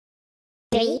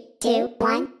3, 2,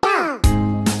 1, go!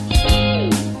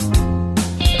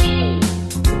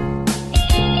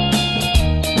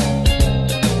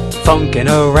 Funkin'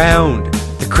 around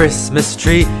the Christmas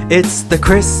tree, it's the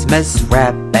Christmas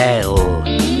rap battle.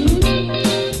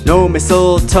 No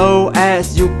mistletoe,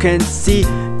 as you can see,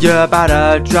 you're about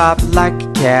to drop like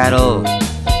cattle.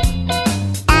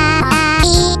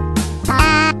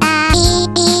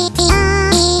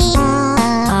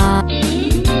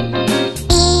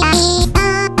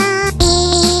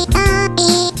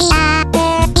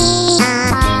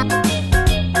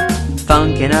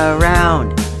 Funkin'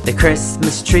 around the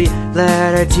Christmas tree,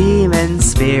 let our demon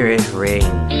spirit ring.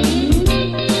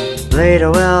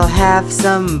 Later we'll have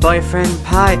some boyfriend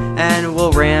pie, and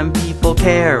we'll ram people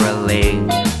caroling.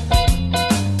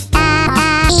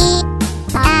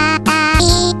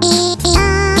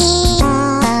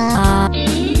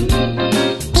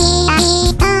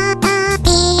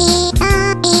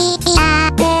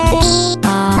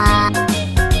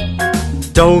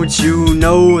 Don't you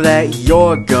know that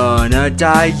you're gonna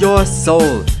die? Your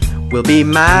soul will be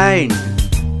mine.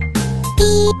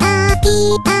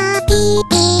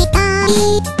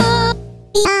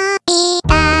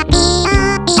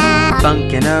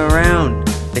 Funkin' around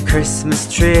the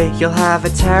Christmas tree, you'll have a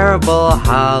terrible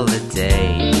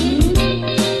holiday.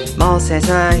 Mall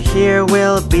Santa here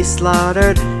will be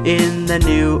slaughtered in the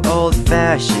new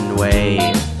old-fashioned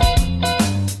way.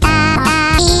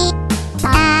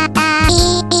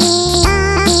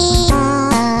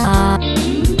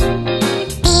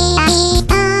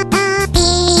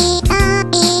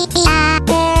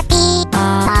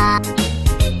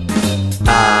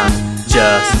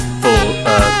 Just full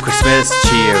of Christmas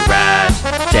cheer, right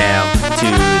down to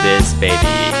this baby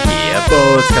here.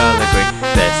 Both color green,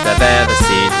 best I've ever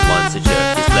seen. Once a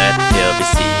jerk is left, he'll be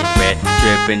seen red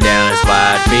dripping down his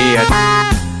wide beard.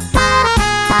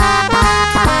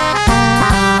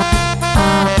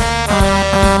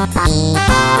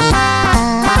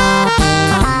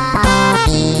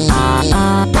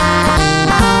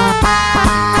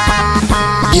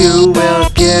 You will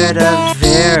get a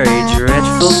very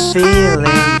dreadful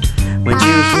feeling when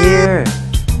you hear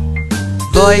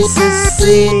voices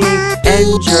sing.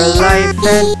 End your life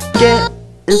and get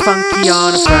funky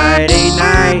on a Friday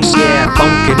night. Yeah,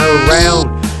 funkin' around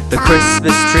the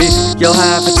Christmas tree, you'll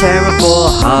have a terrible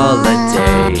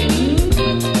holiday.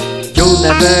 You'll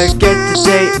never get to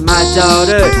date my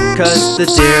daughter, 'cause the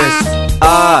dearests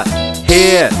are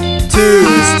here to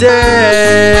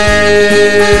stay.